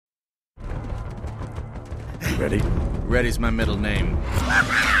Ready? Ready's my middle name.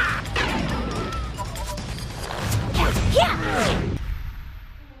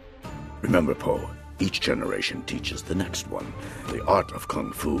 Remember, Poe, each generation teaches the next one. The art of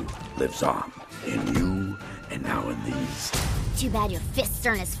Kung Fu lives on. In you, and now in these. Too bad your fists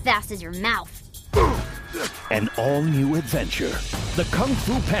aren't as fast as your mouth. An all-new adventure. The Kung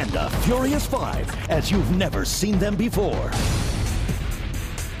Fu Panda Furious 5, as you've never seen them before.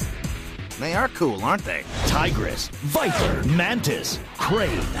 They are cool, aren't they? Tigress, Viper, Mantis,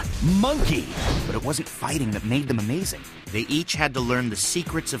 Crane, Monkey. But it wasn't fighting that made them amazing. They each had to learn the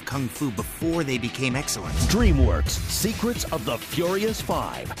secrets of Kung Fu before they became excellent. DreamWorks Secrets of the Furious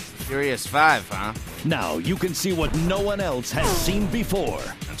 5. Furious 5, huh? Now you can see what no one else has seen before.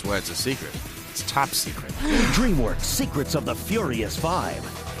 That's why it's a secret. It's top secret. DreamWorks Secrets of the Furious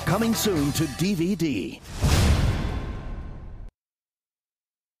 5. Coming soon to DVD.